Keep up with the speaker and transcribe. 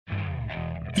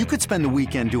You could spend the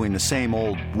weekend doing the same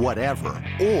old whatever,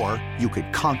 or you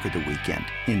could conquer the weekend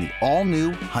in the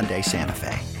all-new Hyundai Santa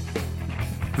Fe.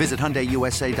 Visit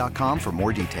HyundaiUSA.com for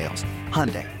more details.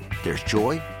 Hyundai, there's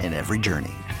joy in every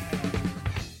journey.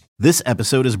 This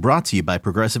episode is brought to you by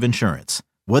Progressive Insurance.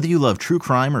 Whether you love true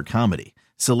crime or comedy,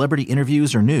 celebrity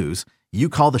interviews or news, you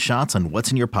call the shots on what's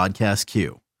in your podcast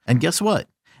queue. And guess what?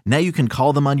 Now you can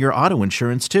call them on your auto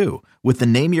insurance too with the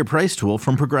Name Your Price tool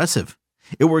from Progressive.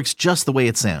 It works just the way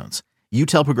it sounds. You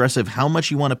tell Progressive how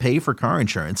much you want to pay for car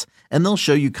insurance, and they'll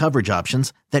show you coverage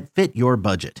options that fit your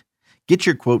budget. Get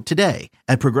your quote today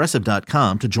at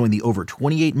Progressive.com to join the over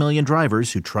 28 million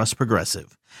drivers who trust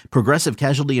Progressive. Progressive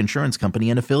Casualty Insurance Company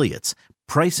and Affiliates.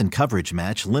 Price and coverage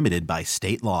match limited by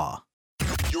state law.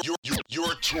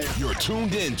 You're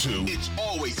tuned into It's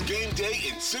Always Game Day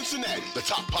in Cincinnati, the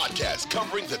top podcast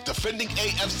covering the defending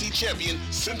AFC champion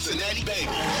Cincinnati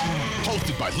Bengals.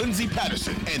 Hosted by Lindsey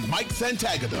Patterson and Mike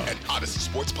Santagata, an Odyssey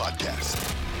Sports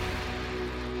Podcast.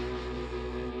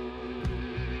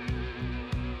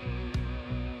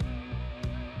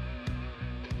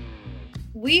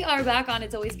 We are back on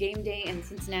It's Always Game Day in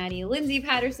Cincinnati. Lindsey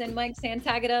Patterson, Mike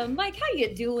Santagata. Mike, how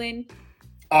you doing?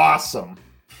 Awesome.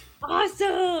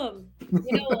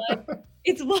 You know what?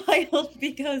 It's wild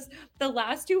because the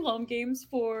last two home games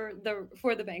for the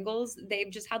Bengals,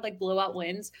 they've just had like blowout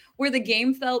wins where the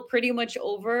game felt pretty much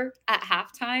over at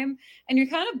halftime. And you're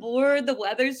kind of bored. The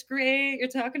weather's great. You're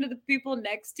talking to the people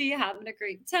next to you, having a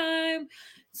great time.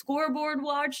 Scoreboard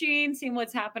watching, seeing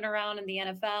what's happening around in the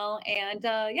NFL. And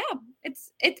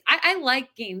I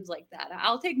like games like that.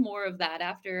 I'll take more of that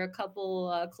after a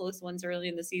couple close ones early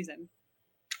in the season.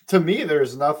 To me,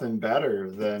 there's nothing better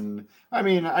than,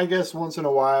 I guess once in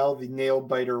a while the nail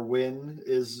biter win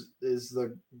is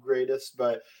the greatest,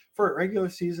 but for a regular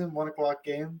season 1:00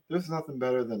 game, there's nothing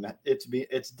better than that.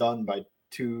 It's done by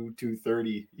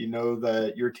 2:30. You know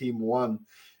that your team won.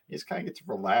 You just kind of get to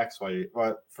relax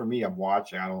for me, I'm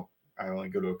watching. I only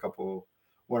go to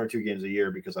one or two games a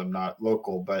year because I'm not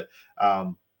local, but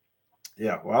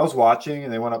when I was watching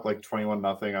and they went up like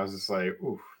 21-0, I was just like,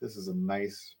 ooh, this is a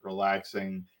nice,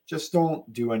 relaxing. Just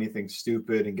don't do anything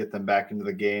stupid and get them back into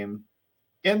the game.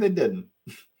 And they didn't.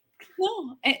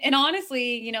 No, and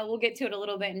honestly, we'll get to it a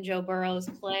little bit in Joe Burrow's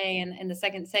play in the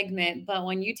second segment, but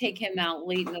when you take him out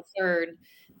late in the third,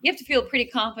 you have to feel pretty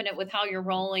confident with how you're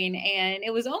rolling. And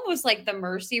it was almost like the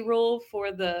mercy rule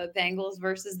for the Bengals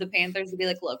versus the Panthers to be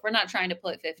like, look, we're not trying to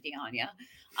put 50 on you.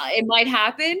 It might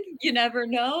happen. You never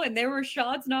know. And there were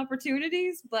shots and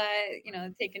opportunities, but,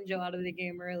 taking Joe out of the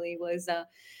game early was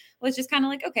just kind of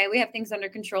like, okay, we have things under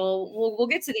control. We'll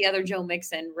get to the other Joe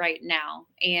Mixon right now.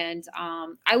 And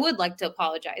I would like to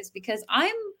apologize because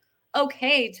I'm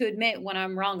okay to admit when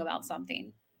I'm wrong about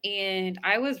something. And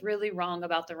I was really wrong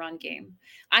about the run game.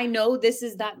 I know this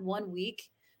is that 1 week,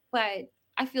 but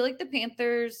I feel like the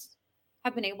Panthers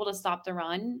have been able to stop the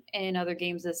run in other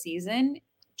games this season.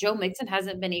 Joe Mixon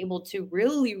hasn't been able to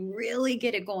really, really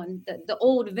get it going. The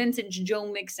old vintage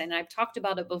Joe Mixon, I've talked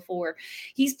about it before.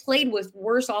 He's played with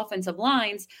worse offensive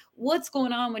lines. What's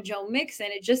going on with Joe Mixon?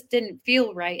 It just didn't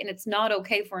feel right. And it's not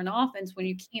okay for an offense when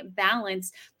you can't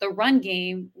balance the run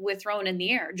game with throwing in the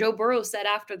air. Joe Burrow said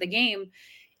after the game,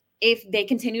 if they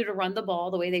continue to run the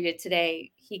ball the way they did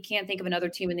today, he can't think of another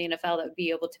team in the NFL that would be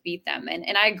able to beat them.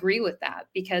 And I agree with that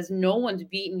because no one's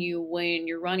beating you when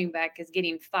your running back is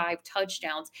getting 5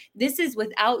 touchdowns. This is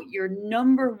without your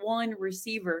number one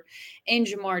receiver in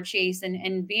Jamar Chase,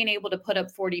 and being able to put up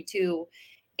 42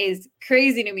 is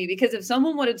crazy to me because if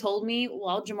someone would have told me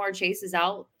while Jamar Chase is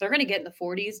out, they're going to get in the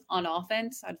 40s on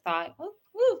offense, I'd thought,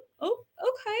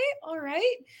 okay, all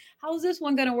right. How's this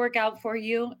one going to work out for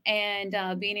you? And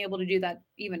being able to do that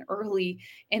even early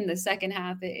in the second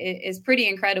half is pretty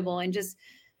incredible. And just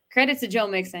credit to Joe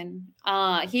Mixon.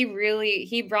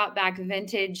 He brought back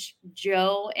vintage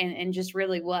Joe and just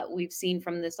really what we've seen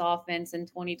from this offense in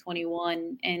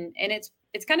 2021. And it's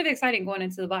kind of exciting going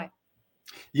into the bye.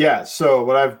 Yeah, so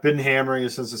what I've been hammering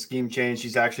is since the scheme changed,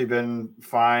 he's actually been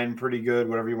fine, pretty good,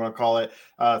 whatever you want to call it.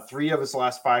 3 of his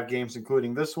last 5 games,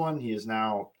 including this one, he is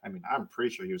now, I'm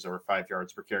pretty sure he was over 5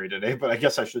 yards per carry today, but I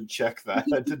guess I should check that.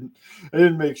 I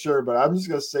didn't make sure, but I'm just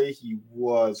going to say he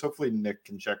was. Hopefully Nick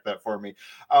can check that for me.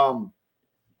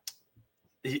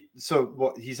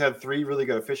 He's had 3 really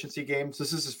good efficiency games.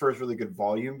 This is his first really good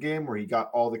volume game where he got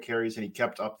all the carries and he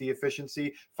kept up the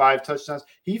efficiency. 5 touchdowns.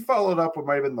 He followed up what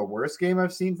might have been the worst game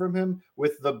I've seen from him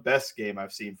with the best game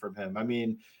I've seen from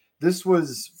him. This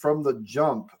was from the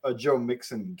jump a Joe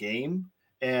Mixon game.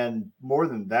 And more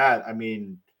than that,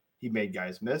 he made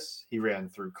guys miss. He ran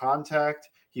through contact.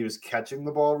 He was catching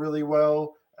the ball really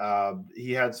well.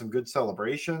 He had some good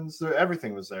celebrations.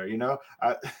 Everything was there,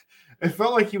 it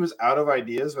felt like he was out of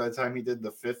ideas by the time he did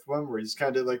the fifth one, where he's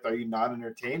kind of like, "Are you not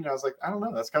entertained?" And I was like, "I don't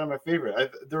know. That's kind of my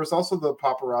favorite." There was also the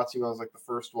paparazzi one, was like the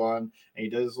first one, and he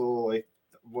does a little like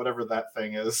whatever that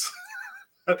thing is.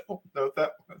 I don't know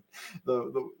that one.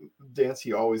 The dance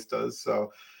he always does.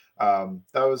 So that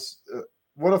was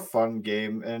what a fun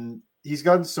game, and he's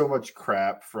gotten so much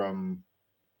crap from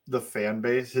the fan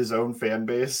base, his own fan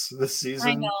base this season.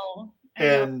 I know.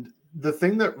 And the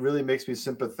thing that really makes me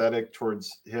sympathetic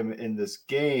towards him in this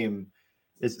game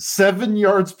is 7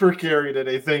 yards per carry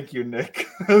today. Thank you, Nick.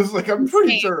 I was like, I'm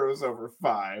pretty sure it was over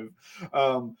 5.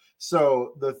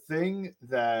 So the thing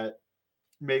that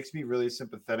makes me really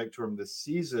sympathetic to him this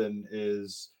season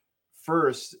is,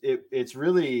 first, it's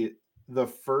really the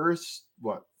first,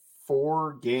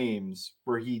 4 games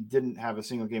where he didn't have a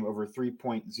single game over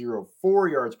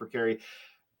 3.04 yards per carry.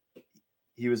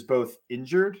 He was both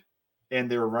injured, and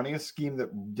they were running a scheme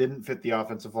that didn't fit the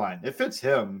offensive line. It fits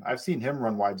him. I've seen him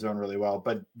run wide zone really well,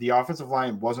 but the offensive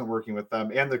line wasn't working with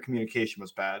them, and the communication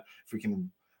was bad, if we can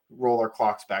roll our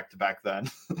clocks back to back then.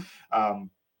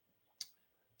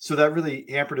 So that really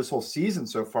hampered his whole season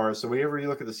so far. So whenever you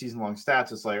look at the season-long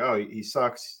stats, it's like, oh, he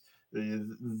sucks.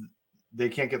 They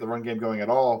can't get the run game going at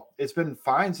all. It's been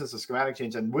fine since the schematic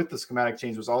change. And with the schematic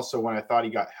change was also when I thought he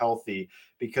got healthy,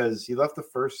 because he left the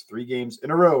first 3 games in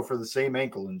a row for the same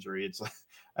ankle injury. It's like,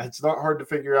 it's not hard to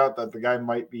figure out that the guy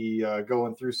might be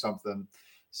going through something.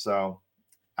 So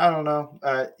I don't know.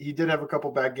 He did have a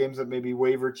couple bad games that maybe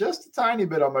wavered just a tiny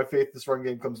bit on my faith this run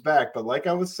game comes back. But like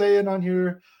I was saying on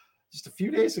here just a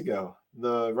few days ago,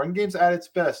 the run game's at its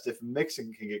best if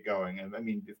Mixon can get going. And I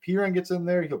mean, if Piran gets in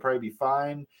there, he'll probably be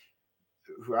fine.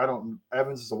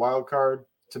 Evans is a wild card.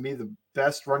 To me, the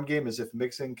best run game is if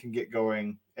Mixon can get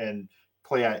going and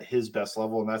play at his best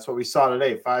level. And that's what we saw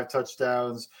today. 5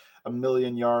 touchdowns,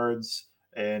 1,000,000 yards,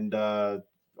 and a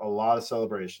lot of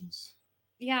celebrations.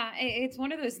 Yeah, it's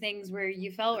one of those things where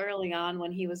you felt early on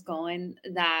when he was going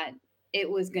that it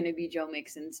was going to be Joe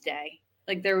Mixon's day.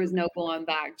 Like, there was no going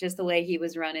back, just the way he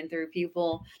was running through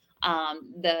people.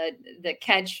 The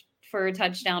catch for a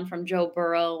touchdown from Joe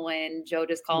Burrow when Joe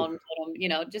just called him,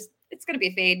 just, it's going to be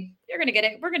a fade. You're going to get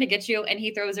it. We're going to get you. And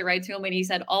he throws it right to him. And he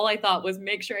said, all I thought was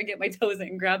make sure I get my toes in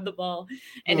and grab the ball.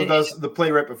 And the play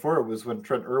right before it was when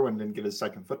Trent Irwin didn't get his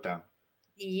second foot down.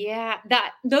 Yeah,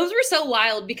 those were so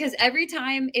wild, because every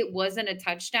time it wasn't a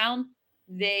touchdown,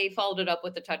 they followed it up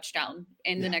with a touchdown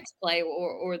in the next play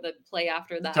or the play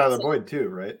after that. Tyler Boyd too,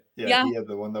 right? Yeah, he had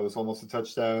the one that was almost a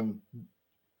touchdown.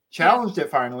 Challenged it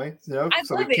finally, so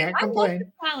we can't complain.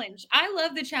 I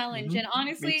love the challenge. And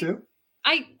honestly, me too.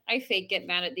 I fake get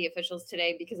mad at the officials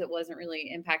today because it wasn't really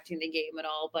impacting the game at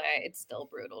all, but it's still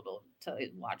brutal to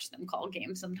watch them call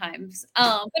games sometimes.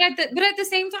 But at the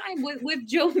same time with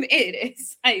Joe, it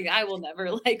is. I will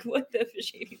never like what the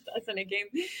officiating does in a game.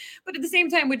 But at the same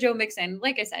time with Joe Mixon,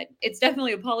 like I said, it's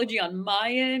definitely apology on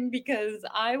my end because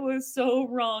I was so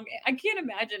wrong. I can't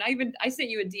imagine. I sent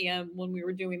you a DM when we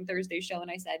were doing Thursday show,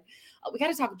 and I said, we got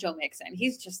to talk with Joe Mixon.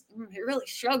 He's just really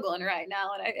struggling right now.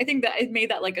 And I think that I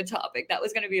made that like a topic. That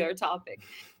was going to be our topic.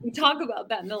 We talk about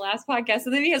that in the last podcast.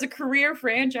 And then he has a career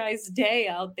franchise day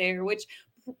out there, which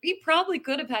he probably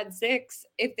could have had 6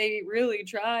 if they really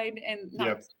tried. And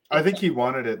I think he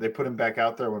wanted it. They put him back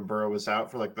out there when Burrow was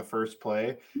out for like the first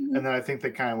play. Mm-hmm. And then I think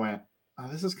they kind of went, oh,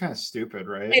 this is kind of stupid,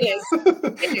 right? It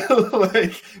is.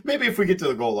 Like, maybe if we get to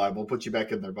the goal line, we'll put you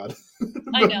back in there, bud.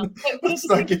 I know. But let's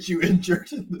not get you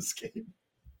injured in this game.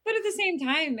 But at the same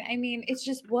time, I mean, it's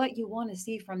just what you want to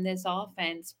see from this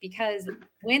offense, because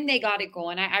when they got it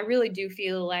going, I really do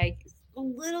feel like a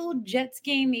little Jets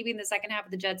game, maybe in the second half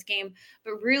of the Jets game,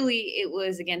 but really it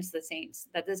was against the Saints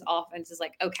that this offense is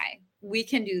like, okay, we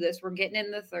can do this. We're getting in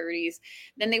the 30s.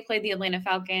 Then they played the Atlanta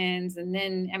Falcons. And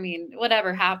then, I mean,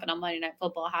 whatever happened on Monday Night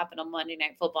Football happened on Monday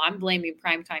Night Football. I'm blaming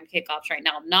primetime kickoffs right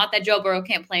now. Not that Joe Burrow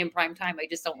can't play in primetime. I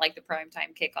just don't like the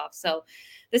primetime kickoffs. So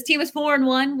this team is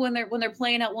 4-1 when they're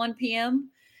playing at 1 p.m.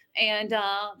 And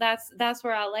that's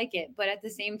where I like it. But at the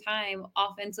same time,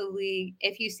 offensively,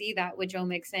 if you see that with Joe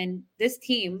Mixon, this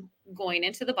team going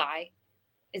into the bye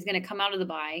is going to come out of the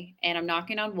bye, and I'm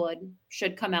knocking on wood,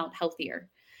 should come out healthier.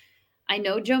 I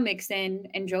know Joe Mixon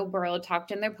and Joe Burrow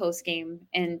talked in their postgame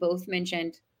and both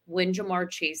mentioned when Jamar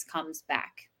Chase comes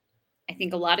back. I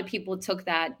think a lot of people took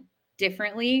that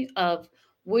differently of,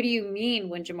 what do you mean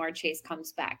when Jamar Chase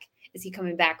comes back? Is he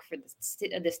coming back for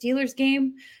the Steelers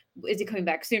game? Is he coming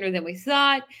back sooner than we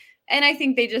thought? And I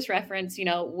think they just reference,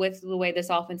 with the way this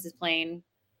offense is playing,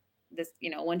 this,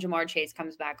 when Jamar Chase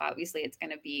comes back, obviously it's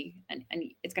going to be,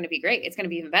 it's going to be great. It's going to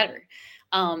be even better.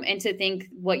 And to think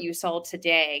what you saw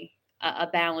today, a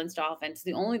balanced offense,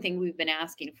 the only thing we've been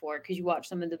asking for, because you watch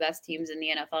some of the best teams in the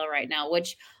NFL right now,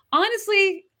 which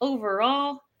honestly,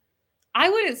 overall, I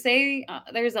wouldn't say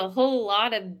there's a whole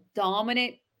lot of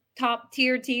dominant top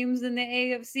tier teams in the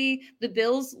AFC. The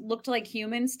Bills looked like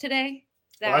humans today.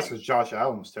 Well, that's because Josh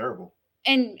Allen was terrible.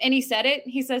 And he said it.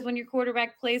 He says, when your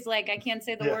quarterback plays like I can't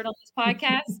say the word on this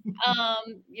podcast,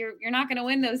 you're not going to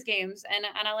win those games. And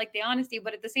I like the honesty,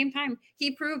 but at the same time,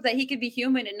 he proved that he could be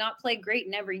human and not play great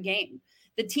in every game.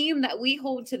 The team that we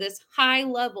hold to this high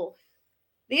level,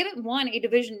 they haven't won a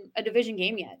division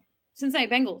game yet. Cincinnati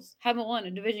Bengals haven't won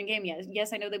a division game yet.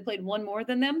 Yes, I know they played one more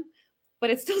than them, but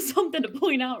it's still something to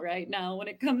point out right now when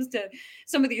it comes to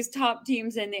some of these top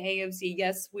teams in the AFC.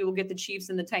 Yes, we will get the Chiefs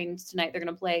and the Titans tonight. They're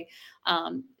going to play.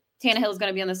 Tannehill's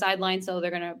going to be on the sideline, so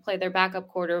they're going to play their backup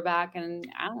quarterback. And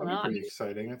I don't know. Pretty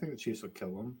exciting. I think the Chiefs will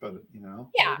kill them, but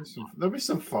yeah, there'll be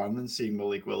some fun in seeing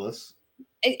Malik Willis.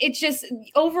 It's just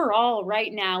overall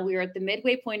right now we are at the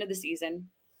midway point of the season.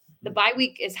 The bye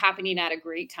week is happening at a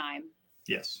great time.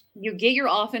 Yes. You get your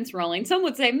offense rolling. Some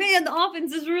would say, man, the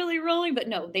offense is really rolling, but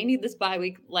no, they need this bye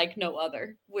week like no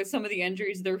other with some of the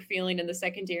injuries they're feeling in the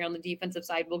secondary on the defensive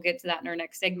side. We'll get to that in our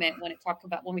next segment when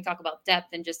we talk about depth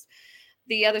and just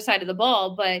the other side of the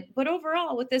ball. But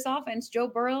overall with this offense, Joe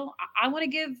Burrow, I want to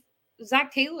give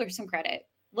Zach Taylor some credit.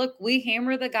 Look, we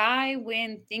hammer the guy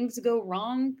when things go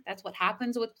wrong. That's what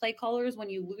happens with play callers when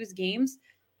you lose games.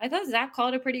 I thought Zach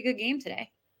called a pretty good game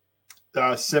today.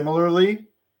 Similarly,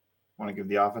 I want to give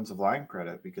the offensive line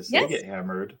credit because they get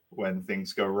hammered when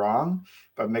things go wrong.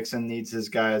 But Mixon needs his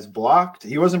guys blocked.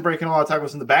 He wasn't breaking a lot of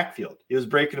tackles in the backfield. He was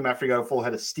breaking them after he got a full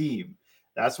head of steam.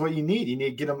 That's what you need. You need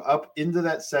to get them up into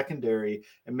that secondary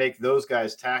and make those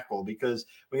guys tackle, because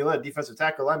when you let a defensive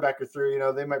tackle linebacker through,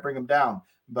 they might bring them down.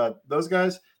 But those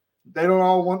guys, they don't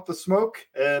all want the smoke.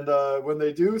 And when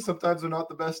they do, sometimes they're not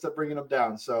the best at bringing them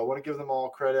down. So I want to give them all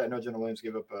credit. I know Jenna Williams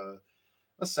gave up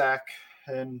a sack,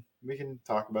 and we can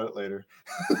talk about it later.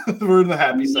 We're in the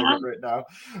happy segment right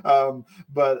now.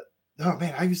 But, oh,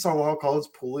 man, I saw Lyle Collins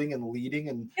pulling and leading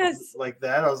and like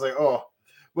that. I was like, oh.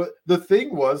 But the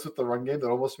thing was with the run game that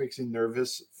almost makes me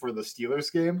nervous for the Steelers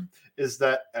game is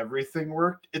that everything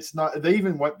worked. It's not – they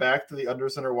even went back to the under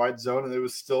center wide zone, and it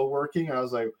was still working. And I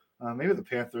was like, maybe the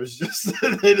Panthers just –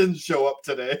 they didn't show up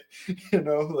today,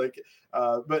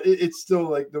 but it's still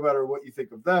like no matter what you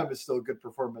think of them, it's still a good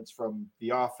performance from the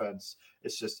offense.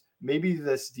 It's just maybe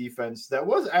this defense that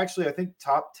was actually, I think,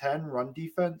 top 10 run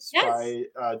defense by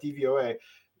DVOA.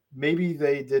 Maybe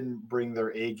they didn't bring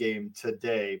their A game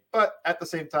today, but at the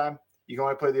same time, you can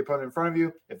only play the opponent in front of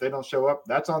you. If they don't show up,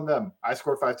 that's on them. I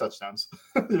scored 5 touchdowns,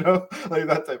 like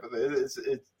that type of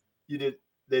thing. They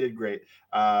did great.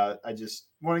 I just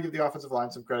want to give the offensive line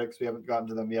some credit because we haven't gotten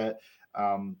to them yet.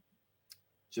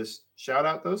 Just shout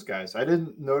out those guys. I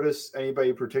didn't notice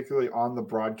anybody particularly on the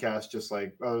broadcast, just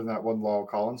like other than that one Lyle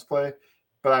Collins play.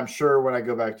 But I'm sure when I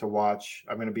go back to watch,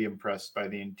 I'm going to be impressed by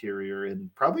the interior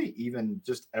and probably even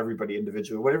just everybody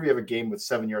individually. Whenever you have a game with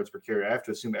 7 yards per carry, I have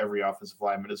to assume every offensive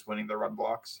lineman is winning their run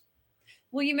blocks.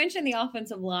 Well, you mentioned the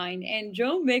offensive line, and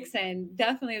Joe Mixon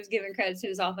definitely was giving credit to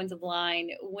his offensive line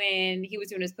when he was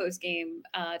doing his post-game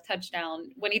touchdown,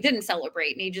 when he didn't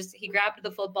celebrate, and he grabbed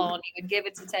the football and he would give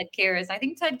it to Ted Karras. I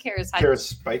think Ted Karras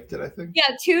spiked it, I think.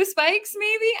 Yeah, 2 spikes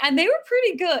maybe, and they were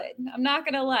pretty good. I'm not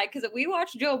going to lie, because we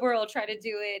watched Joe Burrow try to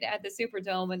do it at the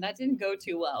Superdome, and that didn't go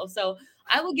too well. So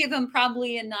I will give him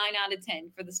probably a 9 out of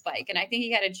 10 for the spike, and I think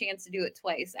he had a chance to do it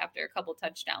twice after a couple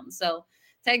touchdowns. So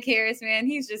Ted Karras, man,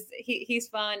 he's just he's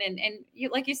fun. And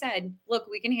like you said, look,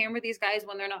 we can hammer these guys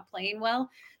when they're not playing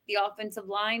well. The offensive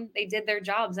line, they did their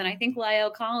jobs. And I think Lyle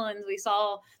Collins, we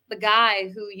saw the guy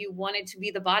who you wanted to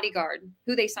be the bodyguard,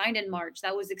 who they signed in March.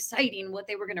 That was exciting, what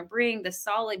they were going to bring, the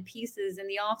solid pieces in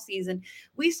the offseason.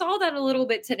 We saw that a little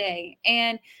bit today.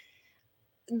 And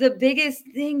the biggest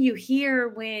thing you hear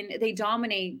when they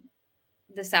dominate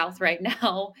the South right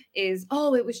now is,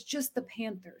 oh, it was just the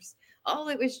Panthers. Oh,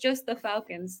 it was just the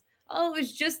Falcons. Oh, it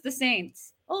was just the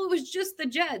Saints. Oh, it was just the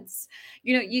Jets.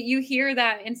 You hear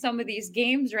that in some of these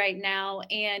games right now.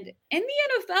 And in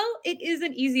the NFL, it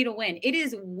isn't easy to win. It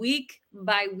is week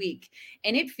by week.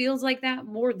 And it feels like that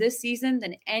more this season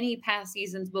than any past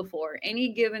seasons before,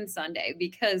 any given Sunday,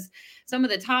 because some of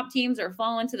the top teams are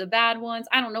falling to the bad ones.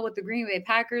 I don't know what the Green Bay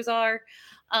Packers are.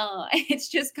 It's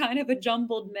just kind of a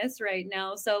jumbled mess right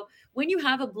now. So when you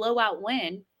have a blowout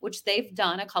win, which they've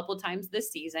done a couple times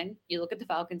this season, you look at the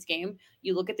Falcons game,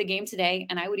 you look at the game today,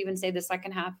 and I would even say the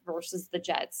second half versus the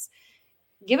Jets,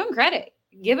 give them credit.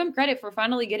 give him credit for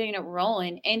finally getting it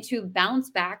rolling and to bounce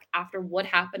back after what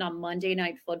happened on Monday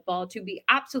Night Football, to be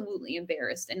absolutely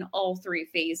embarrassed in all three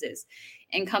phases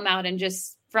and come out and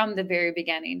just from the very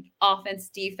beginning, offense,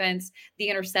 defense, the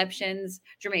interceptions,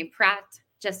 Jermaine Pratt,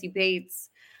 Jesse Bates,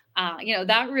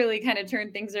 that really kind of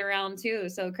turned things around too.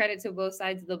 So credit to both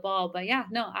sides of the ball. But yeah,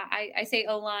 no, I say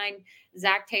O-line,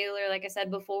 Zach Taylor, like I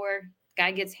said before,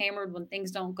 guy gets hammered when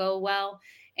things don't go well.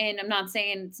 And I'm not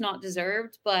saying it's not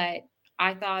deserved, but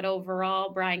I thought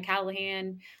overall, Brian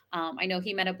Callahan, I know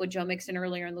he met up with Joe Mixon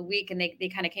earlier in the week, and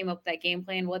they kind of came up with that game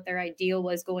plan, what their ideal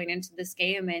was going into this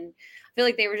game. And I feel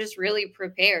like they were just really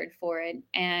prepared for it.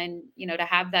 And, to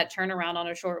have that turnaround on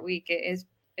a short week is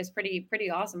pretty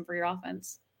awesome for your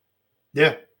offense.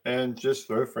 Yeah, and just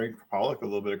throw Frank Pollock a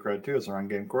little bit of credit too as a run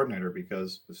game coordinator,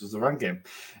 because this is the run game.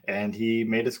 And he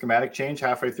made a schematic change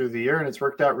halfway through the year, and it's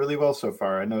worked out really well so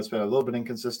far. I know it's been a little bit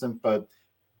inconsistent, but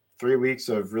 3 weeks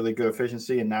of really good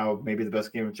efficiency, and now maybe the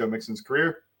best game of Joe Mixon's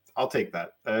career. I'll take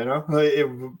that.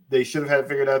 They should have had it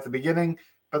figured out at the beginning,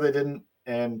 but they didn't,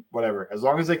 and whatever. As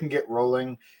long as they can get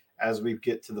rolling as we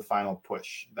get to the final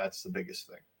push, that's the biggest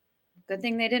thing. Good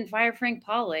thing they didn't fire Frank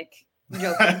Pollock.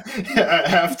 At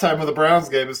halftime of the Browns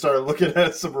game and started looking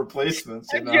at some replacements.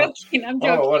 I'm joking.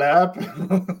 Oh, what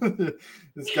happened?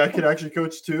 This guy can actually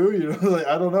coach too.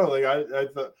 I don't know. I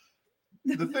thought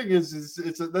the thing is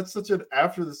that's such an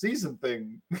after the season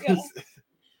thing. Yeah.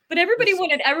 But everybody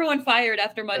wanted everyone fired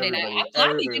after Monday night. I'm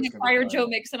glad they didn't fire Joe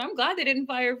Mixon. I'm glad they didn't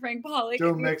fire Frank Pollock.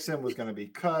 Joe Mixon was going to be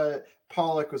cut.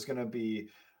 Pollock was going to be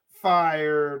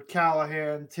fired.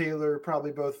 Callahan, Taylor,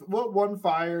 probably both. One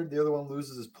fired. The other one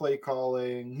loses his play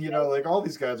calling. All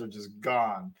these guys are just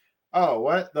gone. Oh,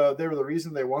 what? They were the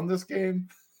reason they won this game?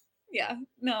 Yeah.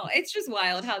 No, it's just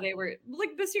wild how they were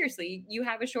but seriously, you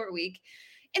have a short week.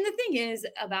 And the thing is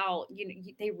about,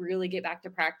 they really get back to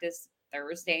practice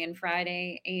Thursday and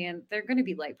Friday, and they're going to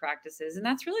be light practices. And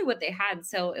that's really what they had.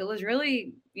 So it was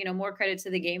really, more credit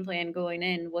to the game plan going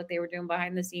in, what they were doing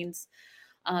behind the scenes,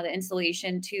 the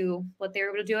installation to what they were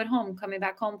able to do at home, coming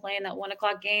back home, playing that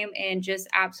 1:00 game and just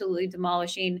absolutely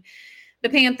demolishing the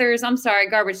Panthers. I'm sorry,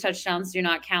 garbage touchdowns do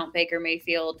not count, Baker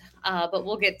Mayfield. But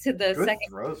we'll get to the second.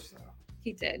 Throws, though.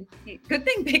 He did. Good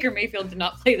thing Baker Mayfield did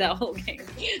not play that whole game.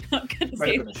 Might have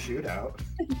been a shootout.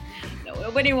 No,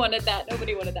 nobody wanted that.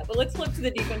 But let's flip to the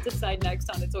defensive side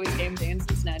next on It's Always Game Day in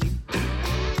Cincinnati.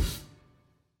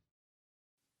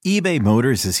 eBay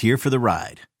Motors is here for the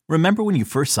ride. Remember when you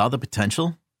first saw the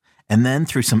potential? And then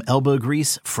through some elbow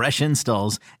grease, fresh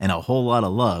installs, and a whole lot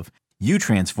of love, you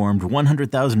transformed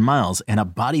 100,000 miles and a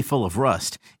body full of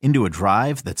rust into a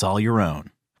drive that's all your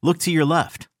own. Look to your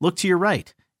left. Look to your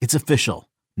right. It's official.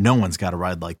 No one's got a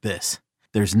ride like this.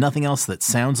 There's nothing else that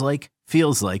sounds like,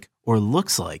 feels like, or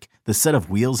looks like the set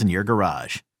of wheels in your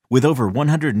garage. With over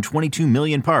 122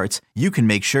 million parts, you can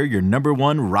make sure your number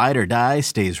one ride or die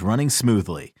stays running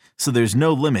smoothly. So there's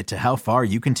no limit to how far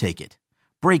you can take it.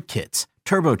 Brake kits,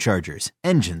 turbochargers,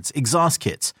 engines, exhaust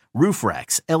kits, roof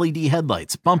racks, LED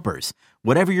headlights, bumpers,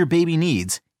 whatever your baby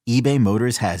needs, eBay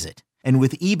Motors has it. And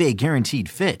with eBay Guaranteed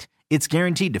Fit, it's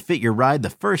guaranteed to fit your ride the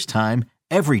first time,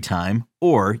 every time,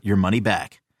 or your money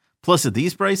back. Plus, at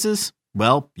these prices,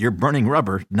 well, you're burning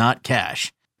rubber, not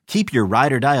cash. Keep your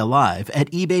ride or die alive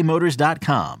at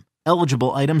ebaymotors.com.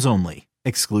 Eligible items only.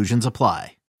 Exclusions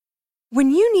apply. When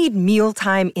you need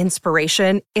mealtime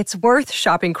inspiration, it's worth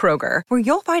shopping Kroger, where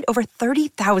you'll find over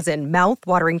 30,000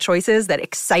 mouth-watering choices that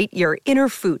excite your inner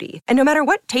foodie. And no matter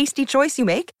what tasty choice you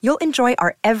make, you'll enjoy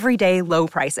our everyday low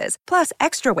prices, plus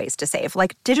extra ways to save,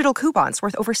 like digital coupons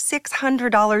worth over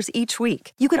 $600 each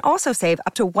week. You can also save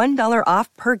up to $1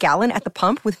 off per gallon at the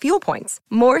pump with fuel points.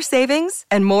 More savings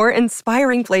and more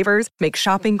inspiring flavors make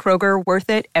shopping Kroger worth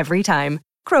it every time.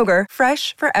 Kroger,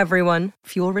 fresh for everyone.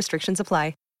 Fuel restrictions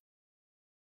apply.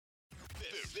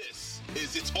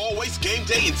 It's Always Game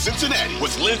Day in Cincinnati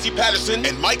with Lindsey Patterson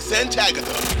and Mike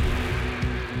Santagata.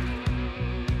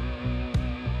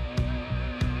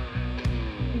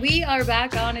 We are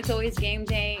back on It's Always Game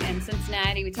Day in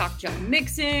Cincinnati. We talked Joe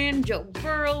Mixon. Joe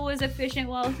Burrow was efficient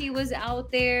while he was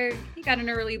out there. He got an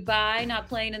early bye, not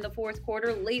playing in the fourth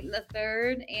quarter, late in the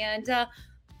third. And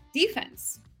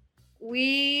defense.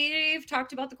 We've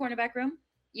talked about the cornerback room.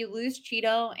 You lose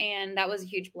Cheeto, and that was a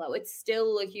huge blow. It's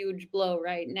still a huge blow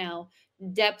right now.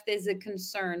 Depth is a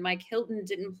concern. Mike Hilton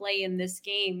didn't play in this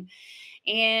game.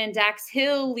 And Dax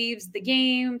Hill leaves the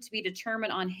game to be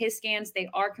determined on his scans. They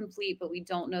are complete, but we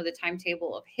don't know the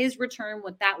timetable of his return,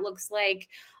 what that looks like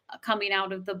coming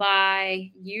out of the bye.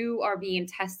 You are being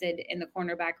tested in the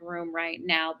cornerback room right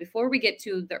now. Before we get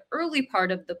to the early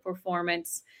part of the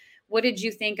performance, what did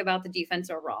you think about the defense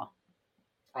overall?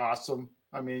 Awesome.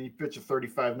 I mean, you pitch a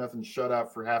 35-0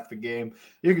 shutout for half the game.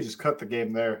 You could just cut the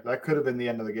game there. That could have been the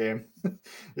end of the game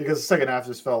because the second half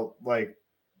just felt like,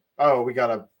 oh, we got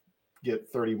to get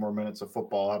 30 more minutes of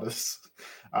football out of this.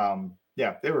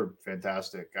 Yeah, they were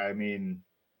fantastic. I mean,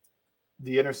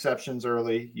 the interceptions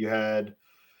early, you had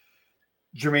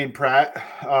Jermaine Pratt.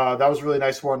 That was a really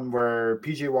nice one where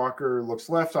PJ Walker looks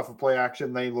left off of play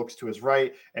action, then he looks to his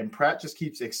right, and Pratt just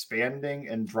keeps expanding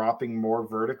and dropping more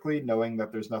vertically, knowing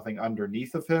that there's nothing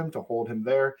underneath of him to hold him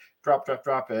there. Drop,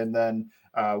 and then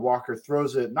Walker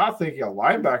throws it, not thinking a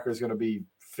linebacker is going to be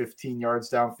 15 yards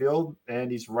downfield,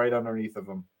 and he's right underneath of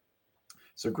him.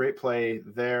 So great play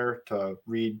there to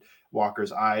read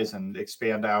Walker's eyes and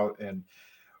expand out and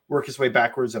work his way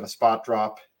backwards in a spot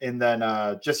drop. And then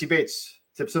Jesse Bates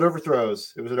tips it,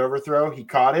 overthrows. It was an overthrow. He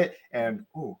caught it, and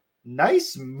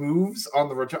nice moves on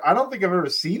the return. I don't think I've ever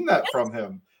seen that from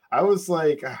him. I was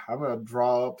like, I'm going to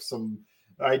draw up some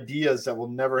ideas that will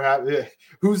never happen.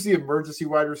 Who's the emergency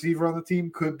wide receiver on the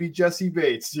team? Could be Jesse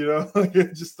Bates,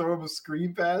 just throw him a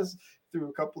screen pass, threw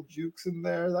a couple jukes in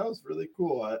there. That was really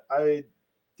cool. I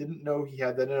didn't know he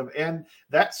had that in him. And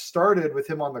that started with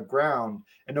him on the ground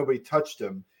and nobody touched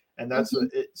him. And that's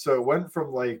so it went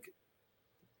from like,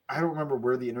 I don't remember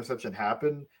where the interception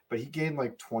happened, but he gained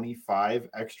like 25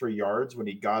 extra yards when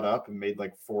he got up and made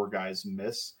like 4 guys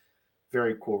miss.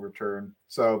 Very cool return.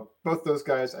 So both those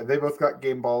guys, they both got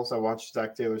game balls. I watched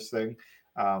Zach Taylor's thing.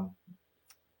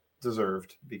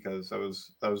 Deserved, because that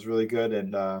was really good.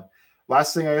 And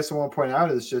last thing I guess I want to point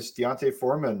out is just Deontay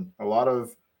Foreman. A lot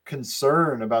of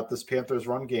concern about this Panthers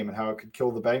run game and how it could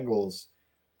kill the Bengals.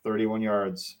 31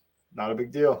 yards. Not a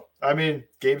big deal. I mean,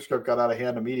 game script got out of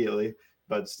hand immediately,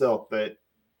 but still, they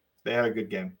had a good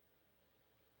game.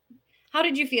 How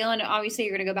did you feel? And obviously,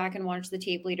 you're going to go back and watch the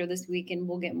tape later this week, and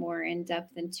we'll get more in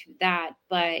depth into that.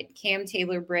 But Cam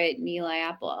Taylor-Britt and Eli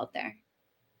Apple out there.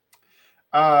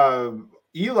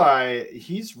 Eli,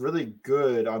 he's really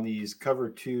good on these cover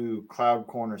 2 cloud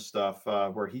corner stuff,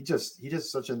 where he does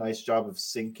such a nice job of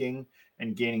sinking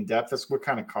and gaining depth. That's what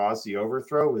kind of caused the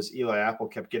overthrow, was Eli Apple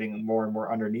kept getting more and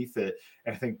more underneath it.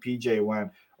 And I think PJ went,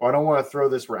 I don't want to throw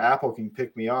this where Apple can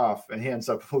pick me off, and he ends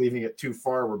up leaving it too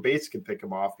far where Bates can pick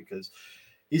him off, because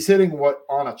he's hitting what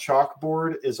on a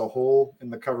chalkboard is a hole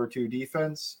in the cover 2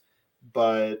 defense,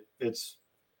 but it's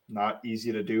not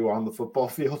easy to do on the football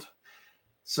field.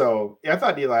 So I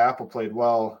thought Eli Apple played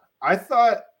well. I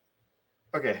thought,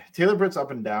 Taylor-Britt's up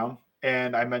and down,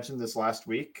 and I mentioned this last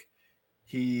week.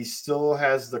 He still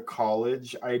has the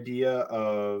college idea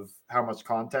of how much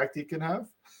contact he can have.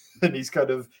 And he's kind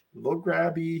of a little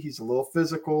grabby. He's a little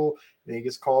physical. And he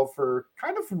gets called for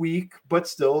kind of weak, but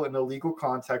still an illegal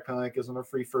contact penalty. Gives him a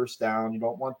free first down. You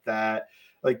don't want that.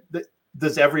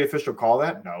 Does every official call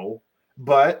that? No.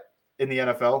 But in the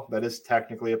NFL, that is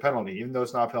technically a penalty, even though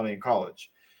it's not a penalty in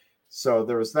college. So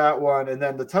there was that one. And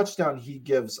then the touchdown he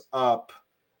gives up,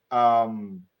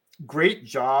 great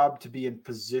job to be in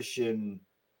position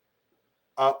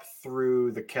up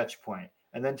through the catch point.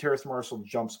 And then Terrace Marshall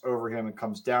jumps over him and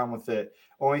comes down with it.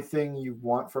 Only thing you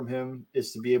want from him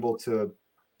is to be able to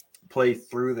play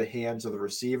through the hands of the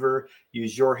receiver,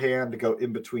 use your hand to go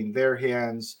in between their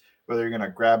hands, whether you're going to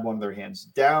grab one of their hands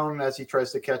down as he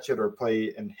tries to catch it or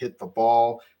play and hit the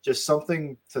ball, just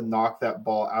something to knock that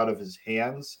ball out of his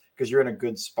hands, because you're in a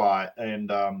good spot.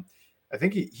 And I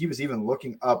think he was even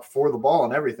looking up for the ball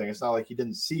and everything. It's not like he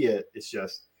didn't see it. It's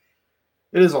just,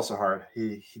 it is also hard.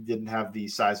 He didn't have the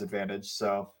size advantage,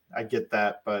 so I get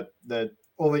that. But the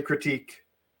only critique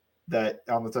that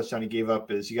on the touchdown he gave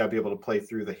up is you got to be able to play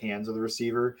through the hands of the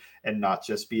receiver and not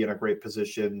just be in a great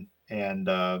position and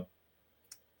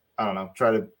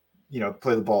try to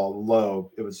play the ball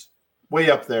low. It was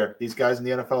way up there. These guys in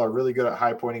the NFL are really good at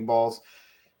high pointing balls,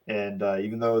 and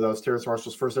even though that was Terrace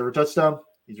Marshall's first ever touchdown,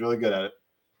 he's really good at it.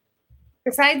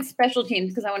 Besides special teams,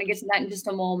 because I want to get to that in just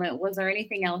a moment, was there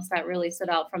anything else that really stood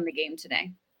out from the game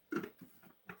today?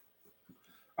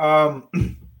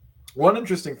 One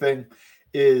interesting thing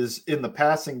is in the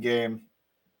passing game,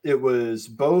 it was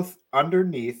both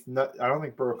underneath. I don't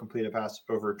think Burrow completed a pass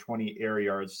over 20 air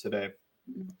yards today.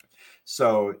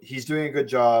 So he's doing a good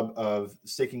job of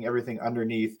sticking everything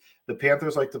underneath. The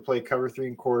Panthers like to play cover 3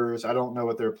 and quarters. I don't know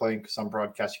what they're playing because on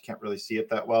broadcast you can't really see it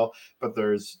that well, but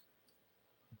there's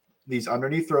these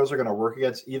underneath throws are going to work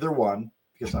against either one,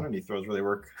 because underneath throws really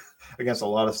work against a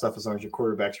lot of stuff as long as your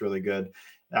quarterback's really good.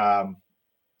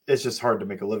 It's just hard to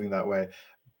make a living that way,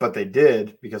 but they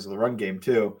did because of the run game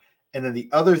too. And then the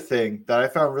other thing that I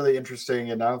found really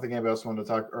interesting, and I don't think anybody else wanted to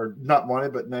talk, or not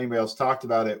wanted, but anybody else talked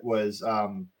about it, was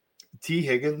T.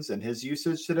 Higgins and his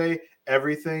usage today.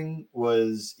 Everything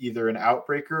was either an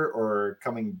outbreaker or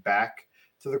coming back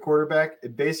to the quarterback,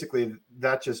 basically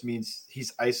that just means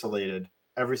he's isolated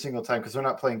every single time because they're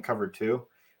not playing cover 2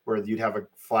 where you'd have a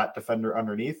flat defender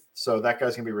underneath. So that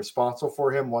guy's going to be responsible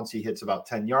for him once he hits about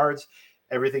 10 yards.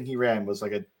 Everything he ran was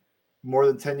like a more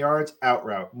than 10 yards, out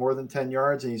route, more than 10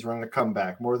 yards, and he's running a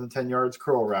comeback, more than 10 yards,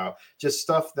 curl route. Just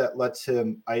stuff that lets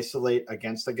him isolate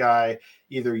against a guy,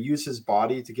 either use his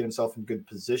body to get himself in good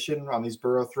position on these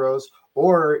Burrow throws,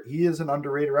 or he is an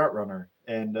underrated route runner.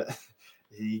 And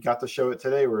he got to show it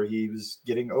today where he was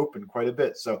getting open quite a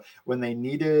bit. So when they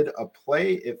needed a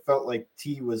play, it felt like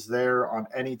T was there on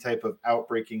any type of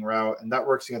outbreaking route, and that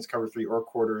works against cover 3 or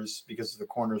quarters because of the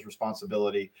corner's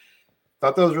responsibility.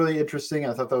 Thought that was really interesting.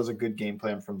 I thought that was a good game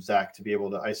plan from Zach to be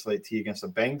able to isolate T against a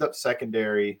banged up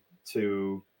secondary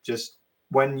to just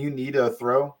when you need a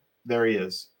throw, there he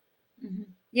is. Mm-hmm.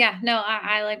 Yeah, no,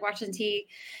 I like watching T,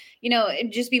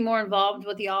 just be more involved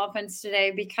with the offense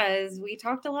today because we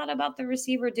talked a lot about the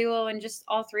receiver duo and just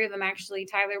all three of them actually,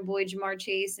 Tyler Boyd, Jamar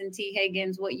Chase, and T.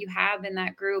 Higgins, what you have in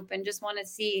that group, and just want to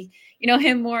see,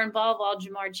 him more involved while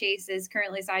Jamar Chase is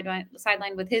currently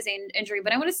sidelined with his injury.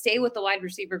 But I want to stay with the wide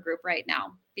receiver group right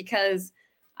now because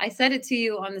I said it to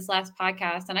you on this last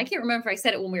podcast, and I can't remember if I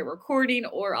said it when we were recording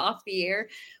or off the air,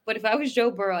 but if I was Joe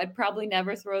Burrow, I'd probably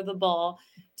never throw the ball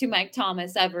to Mike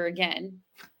Thomas ever again.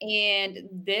 And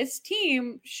this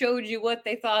team showed you what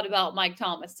they thought about Mike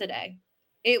Thomas today.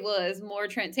 It was more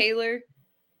Trent Taylor.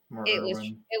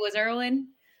 It was Irwin.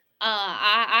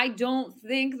 I don't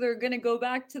think they're going to go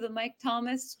back to the Mike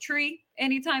Thomas tree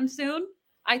anytime soon.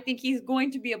 I think he's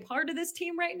going to be a part of this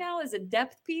team right now as a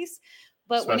depth piece.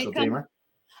 But special teamer.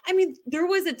 There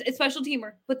was a special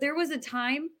teamer, but there was a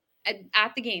time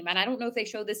at the game, and I don't know if they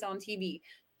showed this on TV.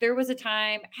 There was a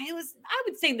time, I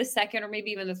would say the second or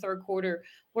maybe even the third quarter,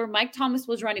 where Mike Thomas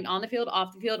was running on the field,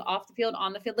 off the field, off the field,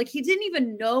 on the field. Like he didn't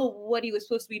even know what he was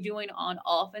supposed to be doing on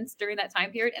offense during that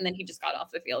time period. And then he just got off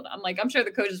the field. I'm sure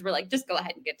the coaches were like, just go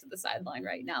ahead and get to the sideline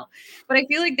right now. But I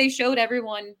feel like they showed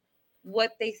everyone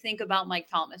what they think about Mike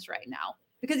Thomas right now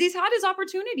because he's had his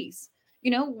opportunities.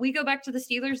 We go back to the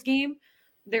Steelers game.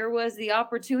 There was the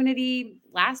opportunity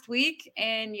last week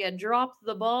and you dropped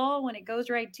the ball when it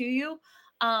goes right to you.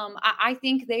 I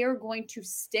think they are going to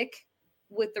stick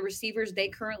with the receivers they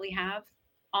currently have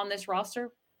on this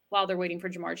roster while they're waiting for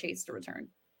Jamar Chase to return.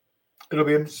 It'll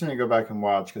be interesting to go back and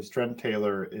watch because Trent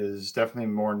Taylor is definitely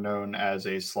more known as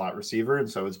a slot receiver, and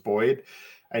so is Boyd.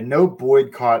 I know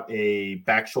Boyd caught a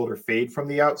back shoulder fade from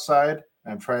the outside.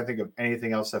 I'm trying to think of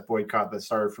anything else that Boyd caught that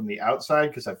started from the outside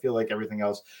because I feel like everything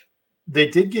else. They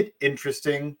did get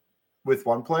interesting with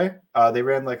one play. They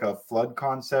ran like a flood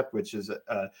concept, which is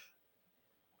a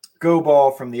go ball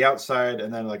from the outside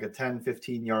and then like a 10,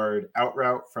 15 yard out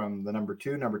route from the number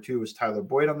 2. Number 2 was Tyler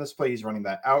Boyd on this play. He's running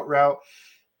that out route.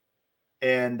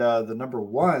 And the number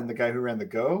 1, the guy who ran the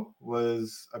go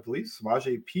was, I believe,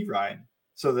 Samaje Perine.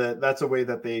 So that's a way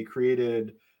that they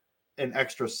created an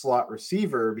extra slot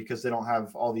receiver because they don't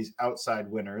have all these outside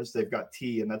winners. They've got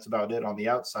T and that's about it on the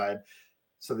outside.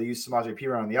 So they use Samaje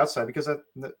Perine on the outside because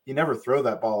you never throw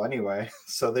that ball anyway.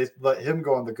 So they let him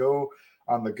go on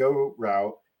the go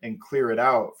route and clear it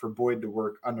out for Boyd to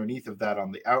work underneath of that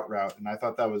on the out route. And I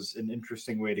thought that was an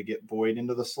interesting way to get Boyd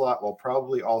into the slot while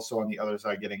probably also on the other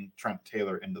side getting Trent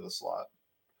Taylor into the slot.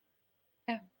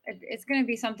 Yeah, it's going to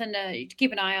be something to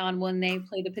keep an eye on when they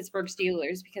play the Pittsburgh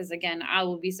Steelers because, again, I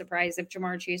will be surprised if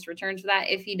Jamar Chase returns for that.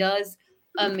 If he does,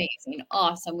 amazing,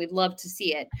 awesome. We'd love to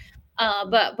see it.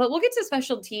 But we'll get to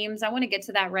special teams. I want to get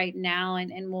to that right now,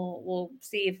 and we'll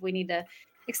see if we need to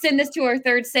extend this to our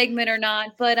third segment or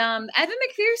not. But Evan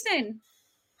McPherson.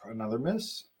 Another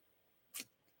miss.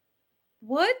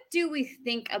 What do we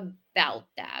think about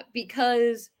that?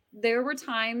 Because there were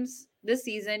times this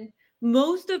season,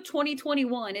 most of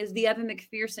 2021 is the Evan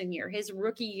McPherson year, his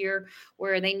rookie year,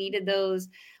 where they needed those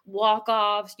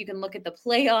walk-offs. You can look at the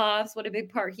playoffs, what a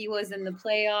big part he was in the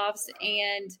playoffs.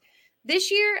 And this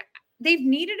year, they've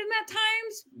needed him at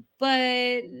times,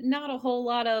 but not a whole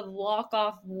lot of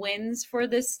walk-off wins for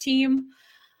this team.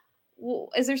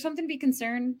 Is there something to be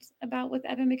concerned about with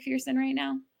Evan McPherson right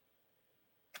now?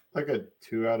 Like a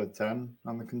 2 out of 10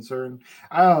 on the concern.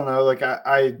 I don't know. Like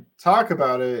I talk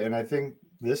about it, and I think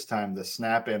this time the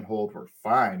snap and hold were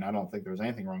fine. I don't think there was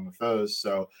anything wrong with those.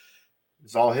 So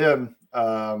it's all him.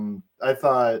 I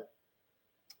thought,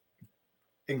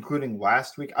 including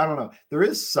last week, I don't know. There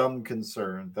is some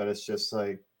concern that it's just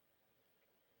like,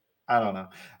 I don't know.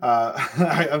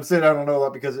 I'm saying I don't know a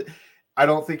lot because I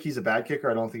don't think he's a bad kicker.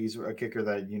 I don't think he's a kicker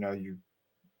that, you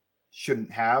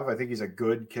shouldn't have. I think he's a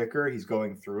good kicker. He's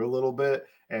going through a little bit.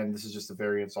 And this is just a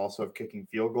variance also of kicking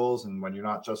field goals. And when you're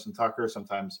not Justin Tucker,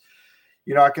 sometimes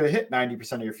you're not going to hit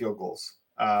 90% of your field goals.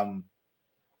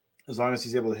 As long as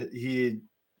he's able to hit,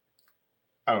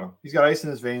 I don't know. He's got ice in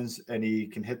his veins and he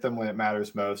can hit them when it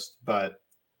matters most. But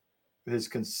his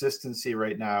consistency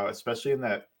right now, especially in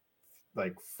that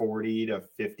like 40 to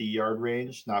 50 yard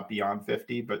range, not beyond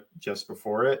 50, but just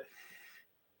before it,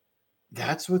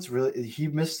 that's what's really, he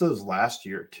missed those last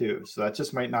year too. So that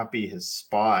just might not be his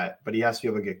spot, but he has to be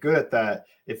able to get good at that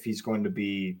if he's going to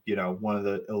be, one of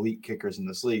the elite kickers in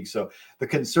this league. So the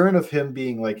concern of him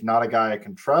being like not a guy I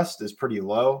can trust is pretty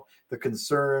low. The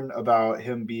concern about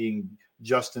him being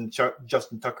Justin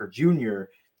Tucker Jr.,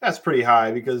 that's pretty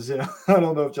high because, I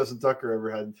don't know if Justin Tucker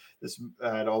ever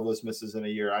had all those misses in a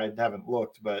year. I haven't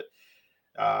looked, but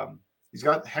he's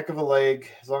got a heck of a leg.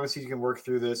 As long as he can work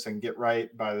through this and get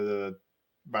right by the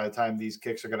time these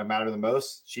kicks are going to matter the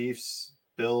most, Chiefs,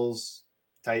 Bills,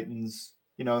 Titans,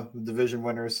 the division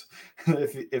winners,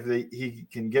 if he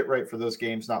can get right for those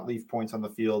games, not leave points on the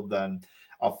field, then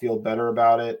I'll feel better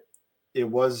about it. It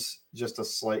was just a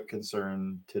slight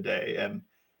concern today. And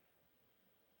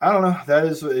I don't know. That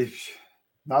is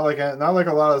not like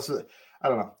a lot of, I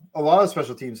don't know. A lot of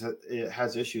special teams, it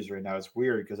has issues right now. It's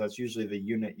weird because that's usually the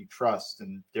unit you trust,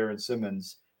 and Darren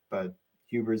Simmons, but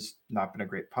Huber's not been a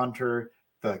great punter.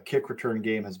 The kick return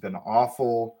game has been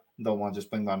awful. Don't want to just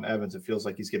blame on Evans. It feels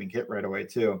like he's getting hit right away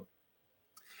too.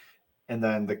 And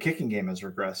then the kicking game has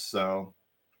regressed. So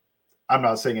I'm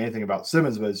not saying anything about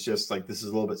Simmons, but it's just like this is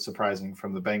a little bit surprising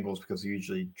from the Bengals because we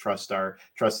usually trust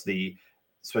the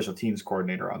special teams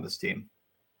coordinator on this team.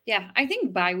 Yeah, I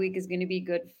think bye week is going to be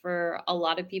good for a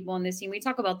lot of people on this team. We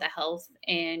talk about the health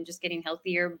and just getting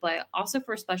healthier, but also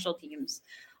for special teams.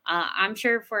 I'm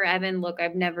sure for Evan, look,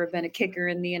 I've never been a kicker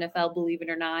in the NFL, believe it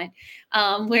or not,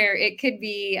 where it could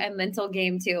be a mental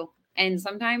game too. And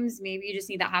sometimes maybe you just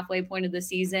need that halfway point of the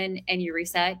season and you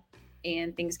reset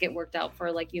and things get worked out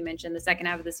for, like you mentioned, the second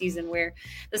half of the season where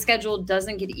the schedule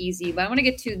doesn't get easy. But I want to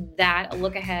get to that, a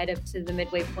look ahead to the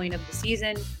midway point of the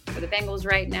season for the Bengals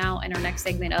right now and our next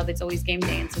segment of It's Always Game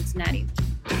Day in Cincinnati.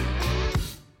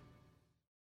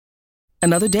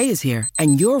 Another day is here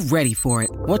and you're ready for it.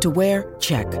 What to wear?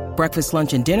 Check. Breakfast,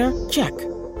 lunch, and dinner? Check.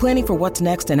 Planning for what's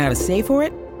next and how to save for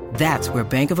it? That's where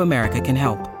Bank of America can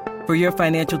help. For your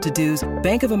financial to-dos,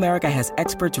 Bank of America has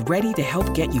experts ready to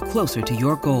help get you closer to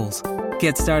your goals.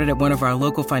 Get started at one of our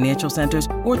local financial centers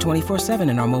or 24/7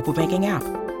 in our mobile banking app.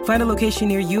 Find a location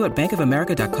near you at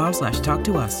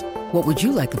bankofamerica.com/talktous. What would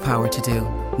you like the power to do?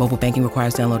 Mobile banking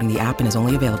requires downloading the app and is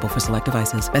only available for select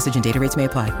devices. Message and data rates may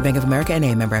apply. Bank of America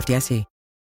NA, member FDIC.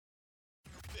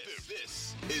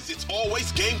 This is It's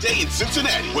Always Game Day in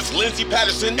Cincinnati with Lindsey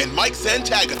Patterson and Mike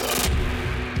Santagata.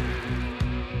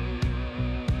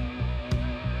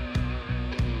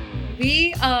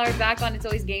 We are back on It's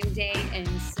Always Game Day in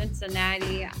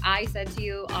Cincinnati. I said to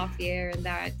you off the air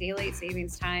that daylight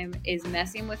savings time is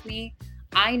messing with me.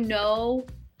 I know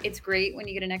it's great when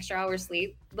you get an extra hour of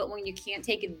sleep, but when you can't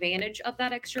take advantage of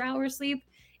that extra hour of sleep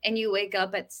and you wake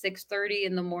up at 6:30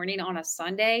 in the morning on a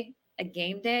Sunday, a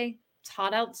game day, it's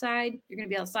hot outside, you're going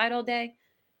to be outside all day.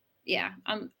 Yeah,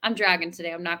 I'm dragging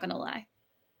today. I'm not going to lie.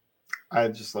 I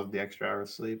just love the extra hour of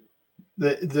sleep.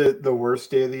 The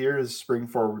worst day of the year is spring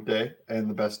forward day, and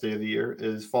the best day of the year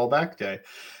is fall back day.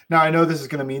 Now, I know this is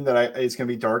going to mean that it's going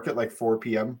to be dark at like 4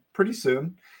 p.m. pretty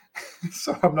soon,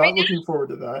 so I'm not looking forward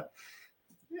to that.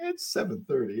 It's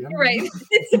 7:30. You're right.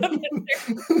 It's 7:30.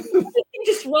 It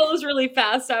just rolls really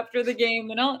fast after the game,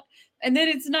 and then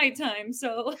it's nighttime.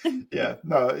 So yeah,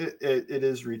 no, it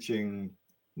is reaching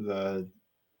the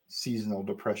seasonal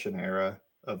depression era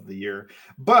of the year,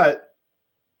 but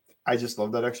I just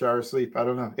love that extra hour of sleep. I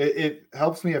don't know. It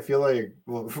helps me. I feel like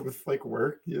with like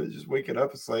work, just waking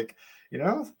up. It's like,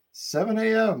 7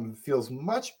 a.m. feels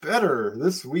much better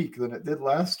this week than it did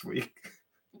last week.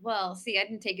 Well, see, I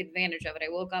didn't take advantage of it.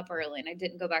 I woke up early and I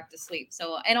didn't go back to sleep.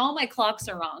 So, and all my clocks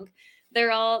are wrong.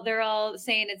 They're all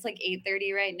saying it's like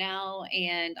 8:30 right now,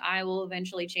 and I will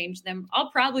eventually change them. I'll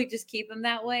probably just keep them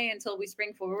that way until we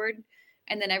spring forward.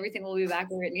 And then everything will be back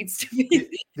where it needs to be.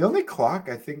 The only clock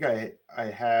I think I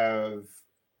have,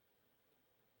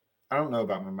 I don't know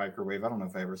about my microwave. I don't know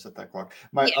if I ever set that clock.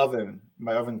 My oven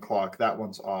clock, that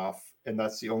one's off, and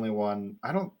that's the only one.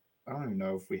 I don't even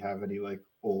know if we have any like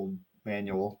old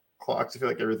manual clocks. I feel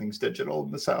like everything's digital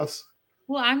in this house.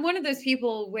 Well, I'm one of those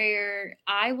people where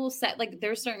I will set, like,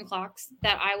 there's certain clocks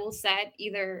that I will set,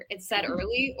 either it's set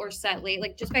early or set late,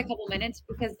 like just by a couple minutes,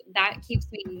 because that keeps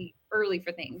me early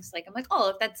for things. Like, I'm like, oh,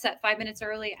 if that's set 5 minutes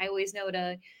early, I always know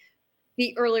to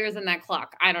be earlier than that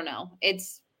clock. I don't know.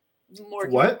 It's more.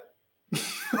 What?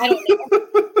 I don't know.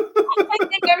 I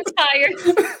think I'm tired.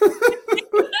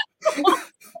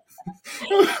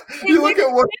 You look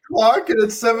at one clock and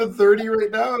it's 7:30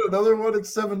 right now, and another one at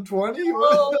 7:20.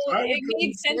 Oh, it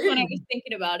made sense when I was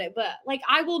thinking about it, but like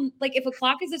I will like if a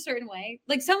clock is a certain way,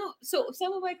 like some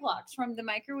of my clocks from the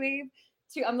microwave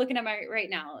to I'm looking at my right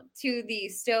now to the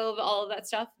stove, all of that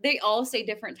stuff, they all say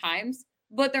different times,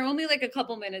 but they're only like a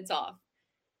couple minutes off.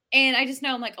 And I just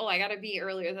know I'm like, oh, I gotta be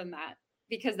earlier than that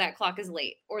because that clock is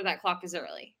late or that clock is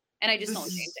early. And I just don't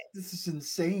change it. This is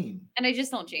insane. And I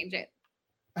just don't change it.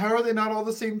 How are they not all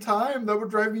the same time? That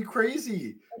would drive me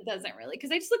crazy. It doesn't really,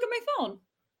 because I just look at my phone.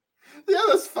 Yeah,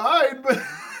 that's fine, but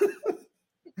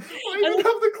why even have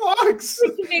the clocks?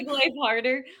 To make life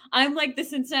harder. I'm like the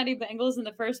Cincinnati Bengals in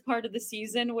the first part of the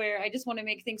season where I just want to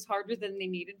make things harder than they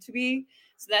needed to be.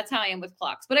 So that's how I am with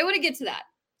clocks. But I want to get to that.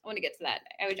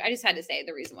 I just had to say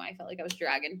the reason why I felt like I was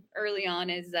dragging early on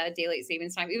is daylight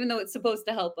savings time, even though it's supposed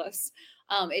to help us.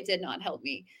 It did not help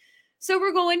me. So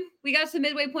we got to the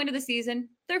midway point of the season.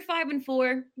 They're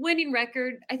 5-4, winning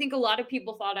record. I think a lot of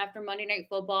people thought after Monday Night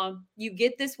Football, you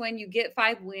get this win, you get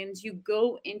 5 wins, you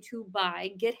go into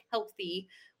bye, get healthy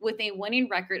with a winning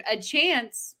record, a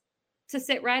chance to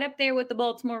sit right up there with the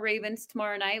Baltimore Ravens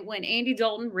tomorrow night when Andy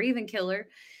Dalton, Raven Killer,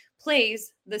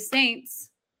 plays the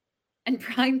Saints in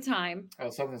prime time.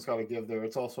 Oh, something's got to give there.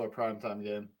 It's also a primetime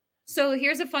game. So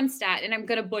here's a fun stat, and I'm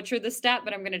going to butcher the stat,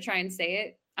 but I'm going to try and say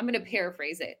it. I'm going to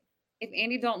paraphrase it. If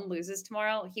Andy Dalton loses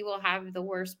tomorrow, he will have the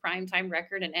worst primetime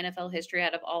record in NFL history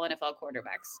out of all NFL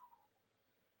quarterbacks.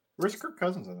 Where's Kirk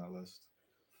Cousins on that list?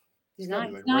 He's not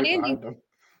Andy.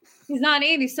 He's not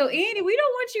Andy. So, Andy, we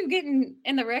don't want you getting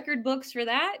in the record books for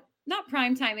that. Not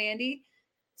primetime Andy.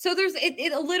 So there's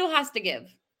it a little has to give.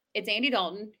 It's Andy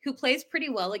Dalton, who plays pretty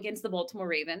well against the Baltimore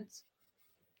Ravens.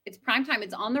 It's primetime.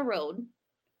 It's on the road.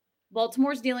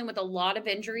 Baltimore's dealing with a lot of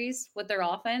injuries with their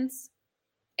offense.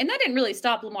 And that didn't really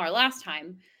stop Lamar last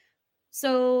time.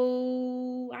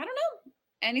 So, I don't know.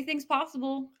 Anything's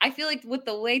possible. I feel like with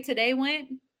the way today went,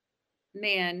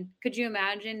 man, could you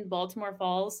imagine Baltimore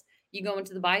falls? You go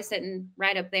into the bye sitting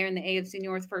right up there in the AFC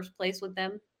North first place with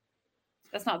them.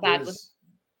 That's not bad.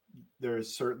 There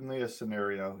is certainly a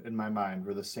scenario in my mind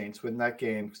where the Saints win that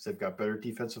game because they've got better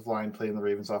defensive line playing the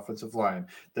Ravens' offensive line.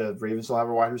 The Ravens will have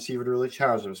a wide receiver to really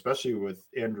challenge them, especially with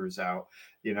Andrews out.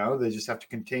 You know, they just have to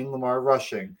contain Lamar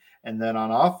rushing. And then on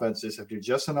offense, they just have to do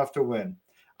just enough to win.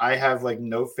 I have like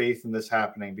no faith in this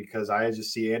happening because I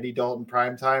just see Andy Dalton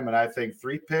prime time, and I think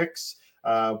 3 picks,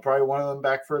 probably one of them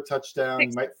back for a touchdown. He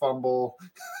might fumble.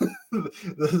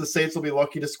 The Saints will be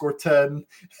lucky to score 10,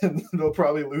 and they'll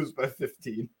probably lose by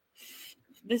 15.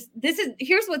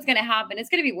 Here's what's going to happen. It's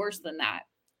going to be worse than that.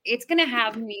 It's going to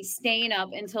have me staying up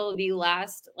until the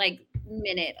last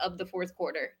minute of the fourth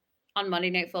quarter on Monday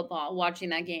Night Football, watching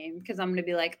that game, because I'm going to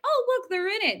be like, oh, look, they're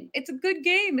in it. It's a good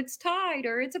game. It's tied,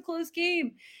 or it's a close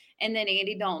game. And then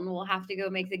Andy Dalton will have to go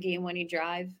make the game-winning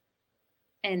drive.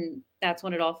 And that's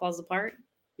when it all falls apart.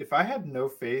 If I had no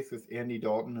faith with Andy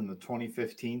Dalton and the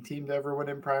 2015 team to ever win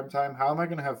in primetime, how am I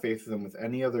going to have faith in them with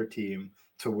any other team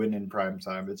to win in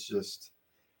primetime? It's just...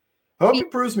 I hope he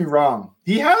proves me wrong.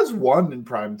 He has won in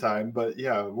primetime, but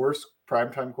yeah, worst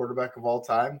primetime quarterback of all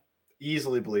time,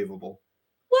 easily believable.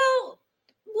 Well,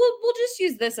 we'll just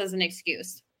use this as an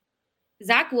excuse.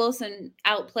 Zach Wilson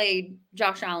outplayed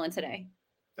Josh Allen today.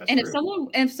 That's true.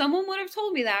 If someone would have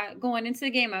told me that going into the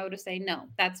game, I would have said, no,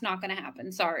 that's not going to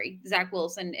happen. Sorry. Zach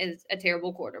Wilson is a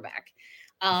terrible quarterback.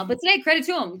 But today, credit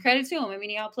to him. I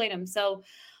mean, he outplayed him. So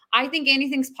I think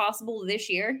anything's possible this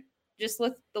year, just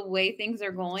with the way things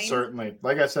are going. Certainly.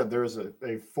 Like I said, there's a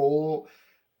full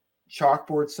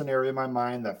chalkboard scenario in my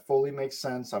mind that fully makes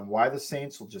sense on why the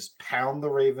Saints will just pound the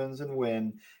Ravens and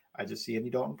win. I just see Andy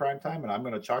Dalton prime time, and I'm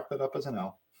going to chalk that up as an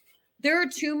L. There are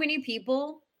too many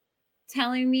people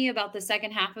telling me about the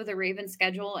second half of the Ravens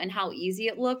schedule and how easy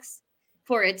it looks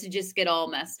for it to just get all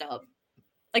messed up.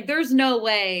 Like, there's no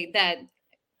way that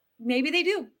maybe they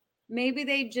do. Maybe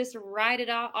they just ride it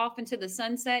off into the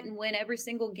sunset and win every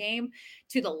single game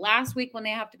to the last week when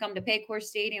they have to come to Paycor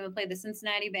Stadium and play the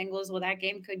Cincinnati Bengals. Well, that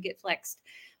game could get flexed.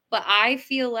 But I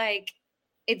feel like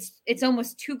it's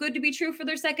almost too good to be true for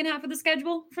their second half of the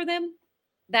schedule for them,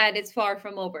 that it's far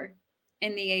from over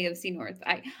in the AFC North.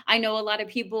 I know a lot of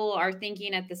people are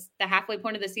thinking at the halfway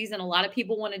point of the season, a lot of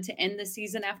people wanted to end the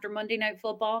season after Monday Night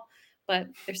Football. But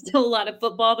there's still a lot of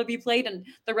football to be played, and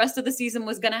the rest of the season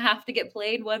was going to have to get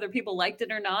played, whether people liked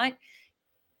it or not.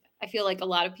 I feel like a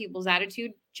lot of people's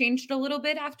attitude changed a little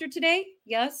bit after today.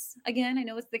 Yes, again, I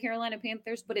know it's the Carolina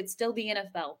Panthers, but it's still the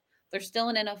NFL. There's still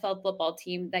an NFL football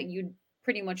team that you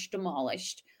pretty much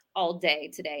demolished all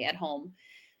day today at home.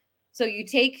 So you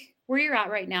take where you're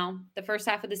at right now, the first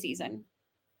half of the season,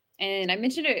 And I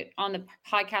mentioned it on the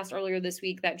podcast earlier this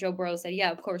week that Joe Burrow said,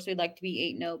 yeah, of course we'd like to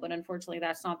be 8-0, but unfortunately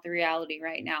that's not the reality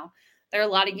right now. There are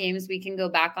a lot of games we can go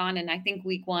back on, and I think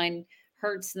week 1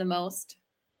 hurts the most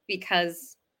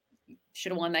because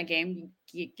should have won that game.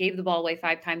 You gave the ball away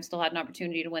 5 times, still had an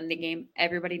opportunity to win the game.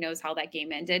 Everybody knows how that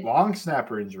game ended. Long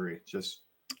snapper injury. Just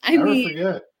I never mean,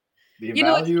 forget the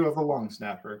value of a long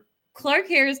snapper. Clark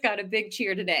Harris got a big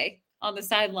cheer today on the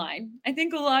sideline. I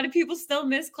think a lot of people still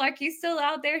miss Clark. He's still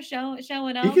out there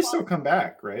showing up. He can still come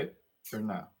back, right? Or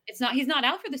no? He's not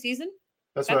out for the season.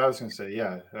 That's what I was going to say.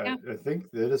 Yeah. I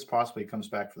think that it possibly comes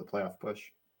back for the playoff push.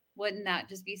 Wouldn't that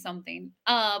just be something?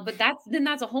 But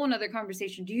that's a whole nother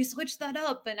conversation. Do you switch that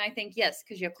up? And I think yes,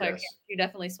 because you have Clark. Yes. You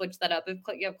definitely switch that up if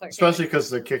you have Clark. Especially because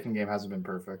the kicking game hasn't been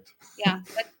perfect. Yeah,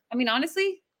 but, I mean,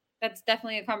 honestly, that's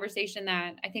definitely a conversation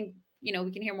that I think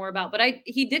we can hear more about. But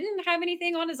he didn't have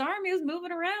anything on his arm. He was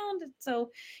moving around, so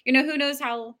who knows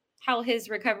how his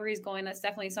recovery is going. That's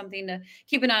definitely something to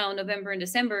keep an eye on November and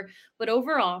December. But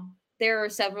overall, there are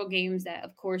several games that,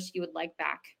 of course, you would like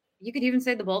back. You could even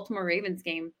say the Baltimore Ravens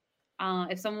game.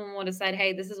 If someone would have said,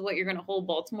 hey, this is what you're going to hold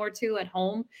Baltimore to at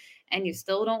home, and you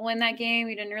still don't win that game,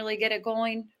 you didn't really get it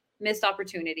going, missed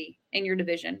opportunity in your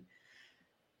division.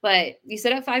 But you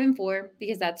sit at 5-4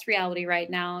 because that's reality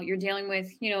right now. You're dealing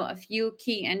with, a few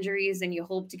key injuries, and you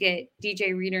hope to get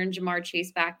DJ Reader and Jamar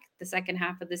Chase back the second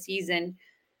half of the season.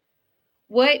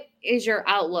 What is your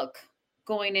outlook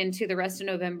going into the rest of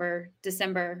November,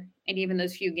 December, and even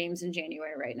those few games in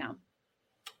January right now?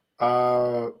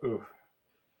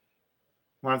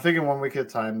 When I'm thinking 1 week at a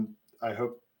time,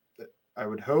 I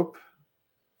would hope,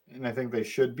 and I think they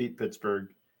should beat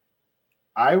Pittsburgh.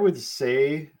 I would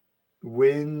say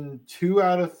win 2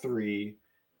 out of 3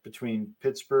 between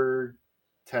Pittsburgh,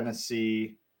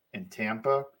 Tennessee, and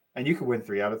Tampa. And you could win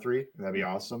 3 out of 3. That'd be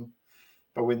awesome.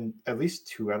 But win at least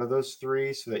 2 out of those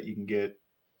 3 so that you can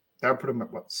that would put them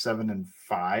at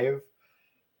 7-5.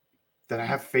 That I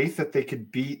have faith that they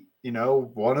could beat,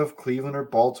 one of Cleveland or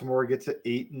Baltimore, get to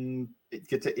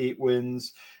 8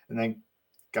 wins, and then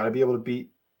got to be able to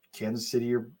beat Kansas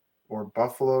City or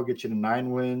Buffalo, get you to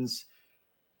 9 wins.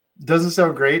 Doesn't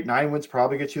sound great. 9 wins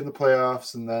probably get you in the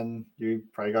playoffs, and then you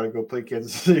probably got to go play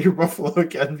Kansas City or Buffalo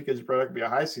again because you're probably going to be a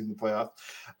high seed in the playoffs.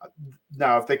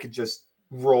 Now, if they could just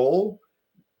roll,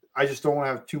 I just don't want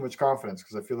to have too much confidence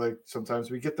because I feel like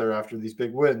sometimes we get there after these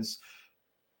big wins.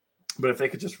 But if they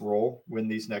could just roll, win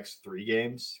these next 3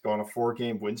 games, go on a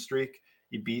 4-game win streak,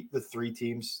 you beat the 3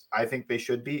 teams I think they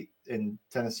should beat in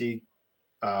Tennessee,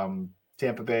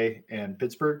 Tampa Bay, and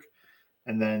Pittsburgh.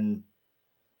 And then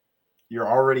you're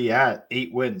already at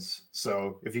 8 wins.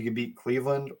 So if you can beat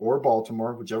Cleveland or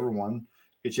Baltimore, whichever one,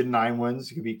 get you to 9 wins.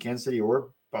 You can beat Kansas City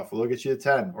or Buffalo, get you to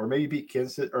 10. Or maybe beat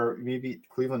Kansas City, or maybe beat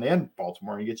Cleveland and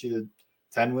Baltimore and get you to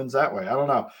 10 wins that way. I don't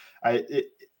know.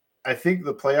 I think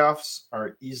the playoffs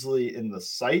are easily in the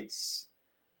sights.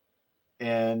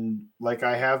 And like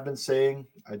I have been saying,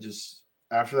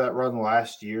 after that run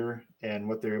last year and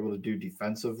what they're able to do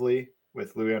defensively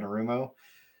with Lou Anarumo,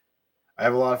 I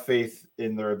have a lot of faith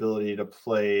in their ability to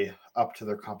play up to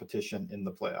their competition in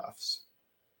the playoffs.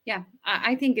 Yeah,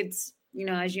 I think it's,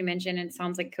 as you mentioned, it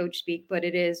sounds like coach speak, but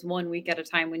it is 1 week at a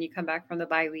time when you come back from the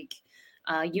bye week.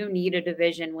 You need a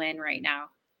division win right now.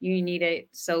 You need it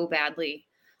so badly.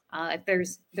 If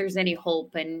there's any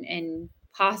hope and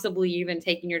possibly even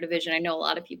taking your division. I know a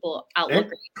lot of people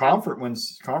outlook.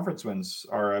 Conference wins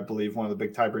are, I believe, one of the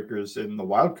big tiebreakers in the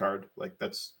wild card. I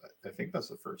think that's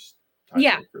the first tiebreaker.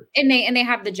 Yeah, and they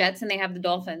have the Jets and they have the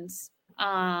Dolphins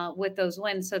with those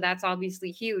wins, so that's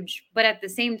obviously huge. But at the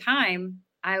same time,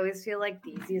 I always feel like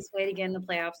the easiest way to get in the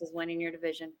playoffs is winning your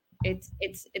division.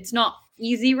 It's not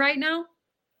easy right now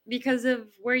because of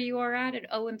where you are at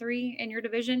 0-3 in your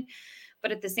division.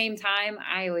 But at the same time,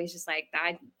 I always just like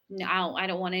that. I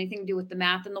don't want anything to do with the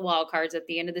math and the wild cards at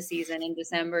the end of the season in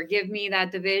December. Give me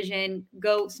that division.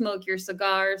 Go smoke your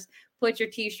cigars, put your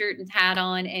T-shirt and hat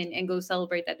on, and go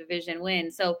celebrate that division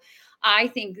win. So I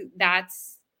think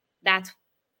that's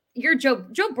your Joe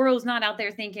Burrow's not out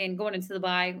there thinking going into the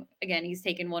bye. Again, he's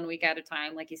taking 1 week at a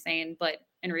time, like he's saying. But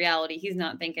in reality, he's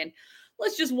not thinking,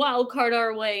 let's just wild card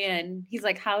our way in. He's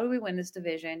like, how do we win this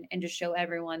division and just show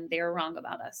everyone they were wrong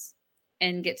about us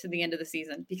and get to the end of the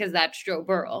season? Because that's Joe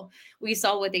Burrow. We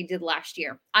saw what they did last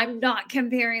year. I'm not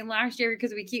comparing last year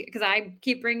because I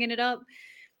keep bringing it up.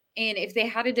 And if they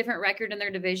had a different record in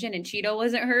their division and Cheeto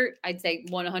wasn't hurt, I'd say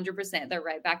 100% they're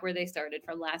right back where they started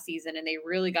from last season. And they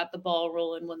really got the ball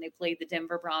rolling when they played the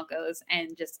Denver Broncos and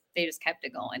they just kept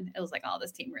it going. It was like, oh,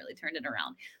 this team really turned it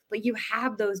around. But you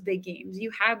have those big games. You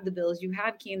have the Bills. You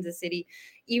have Kansas City.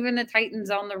 Even the Titans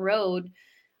on the road.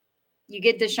 You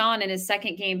get Deshaun in his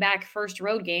second game back, first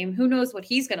road game. Who knows what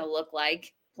he's going to look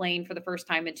like playing for the first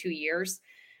time in 2 years.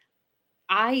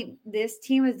 This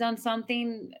team has done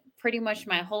something pretty much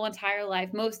my whole entire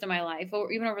life, most of my life,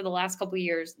 or even over the last couple of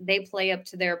years. They play up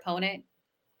to their opponent.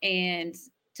 And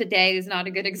today is not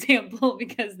a good example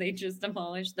because they just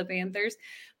demolished the Panthers,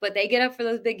 but they get up for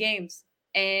those big games.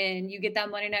 And you get that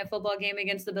Monday Night Football game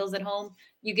against the Bills at home.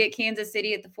 You get Kansas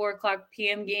City at the 4:00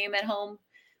 p.m. game at home.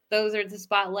 Those are the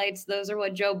spotlights. Those are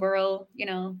what Joe Burrow,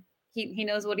 he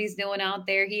knows what he's doing out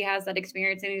there. He has that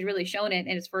experience, and he's really shown it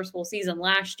in his first full season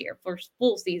last year, first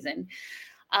full season.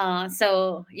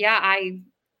 So yeah,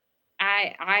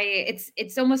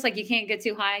 it's almost like you can't get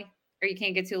too high or you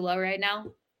can't get too low right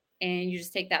now. And you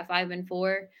just take that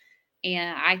 5-4.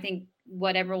 And I think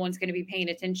what everyone's going to be paying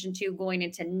attention to going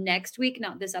into next week,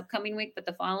 not this upcoming week, but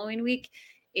the following week,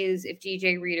 is if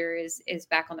DJ Reader is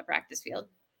back on the practice field.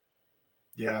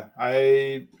 Yeah,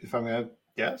 if I'm going to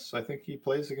guess, I think he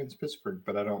plays against Pittsburgh,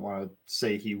 but I don't want to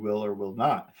say he will or will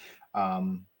not. I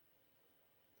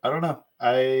don't know.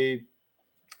 I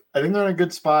think they're in a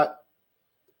good spot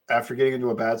after getting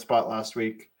into a bad spot last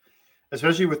week,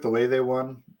 especially with the way they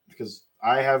won, because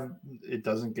it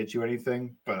doesn't get you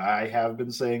anything, but I have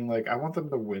been saying, like, I want them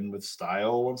to win with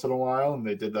style once in a while, and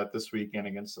they did that this weekend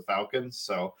against the Falcons.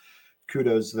 So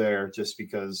kudos there, just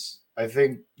because I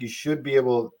think you should be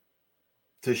able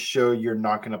to show you're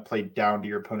not going to play down to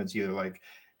your opponents either. Like,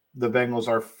 the Bengals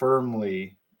are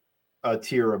firmly a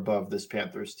tier above this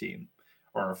Panthers team,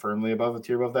 or are firmly above a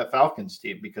tier above that Falcons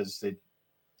team, because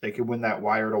they could win that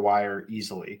wire to wire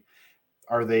easily.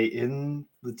 Are they in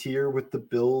the tier with the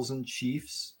Bills and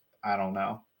Chiefs? I don't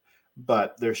know.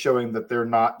 But they're showing that they're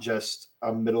not just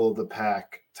a middle of the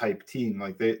pack type team.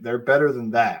 Like, they're better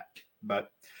than that. But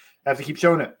have to keep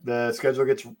showing it. The schedule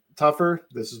gets tougher.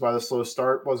 This is why the slow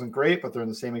start wasn't great, but they're in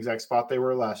the same exact spot they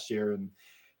were last year. And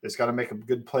it's got to make a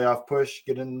good playoff push,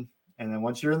 get in. And then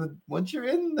once you're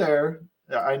in there,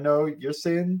 I know you're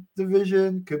saying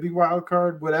division, could be wild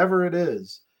card, whatever it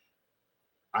is.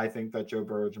 I think that Joe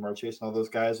Burrow, Jamar Chase, and all those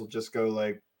guys will just go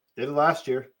like did it last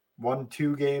year. Won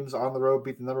 2 games on the road,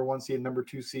 beat the number 1 seed, number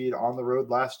 2 seed on the road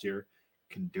last year.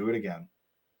 Can do it again.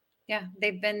 Yeah,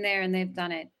 they've been there and they've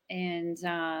done it. And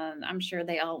I'm sure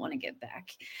they all want to get back.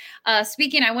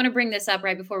 Speaking, I want to bring this up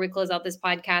right before we close out this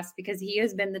podcast, because he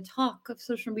has been the talk of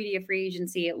social media free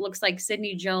agency. It looks like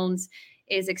Sidney Jones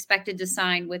is expected to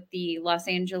sign with the Las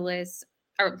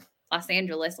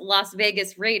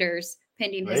Vegas Raiders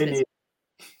pending his visit.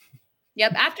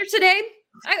 Yep. After today,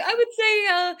 I would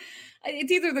say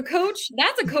it's either the coach.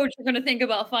 That's a coach you're going to think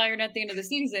about firing at the end of the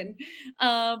season,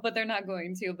 but they're not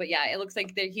going to. But yeah, it looks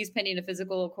like he's pending a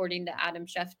physical, according to Adam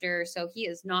Schefter. So he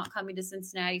is not coming to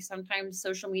Cincinnati. Sometimes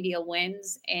social media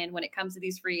wins, and when it comes to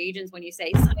these free agents, when you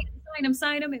say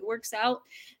sign him, it works out.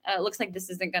 It looks like this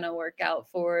isn't going to work out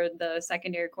for the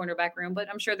secondary cornerback room, but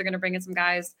I'm sure they're going to bring in some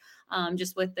guys.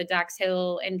 Just with the Dax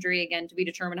Hill injury, again, to be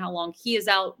determined how long he is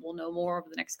out. We'll know more over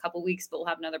the next couple of weeks, but we'll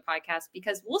have another podcast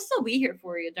because we'll still be here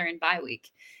for you during bye week.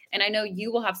 And I know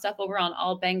you will have stuff over on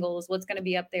All Bengals. What's going to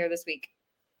be up there this week?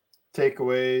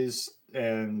 Takeaways,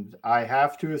 and I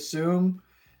have to assume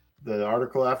the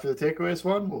article after the takeaways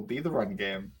one will be the run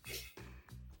game.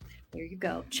 There you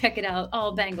go. Check it out.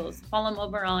 All Bengals. Follow them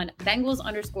over on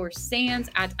Bengals_Sands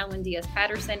at LNDS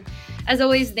Patterson. As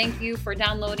always, thank you for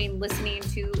downloading, listening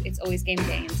to It's Always Game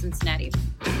Day in Cincinnati.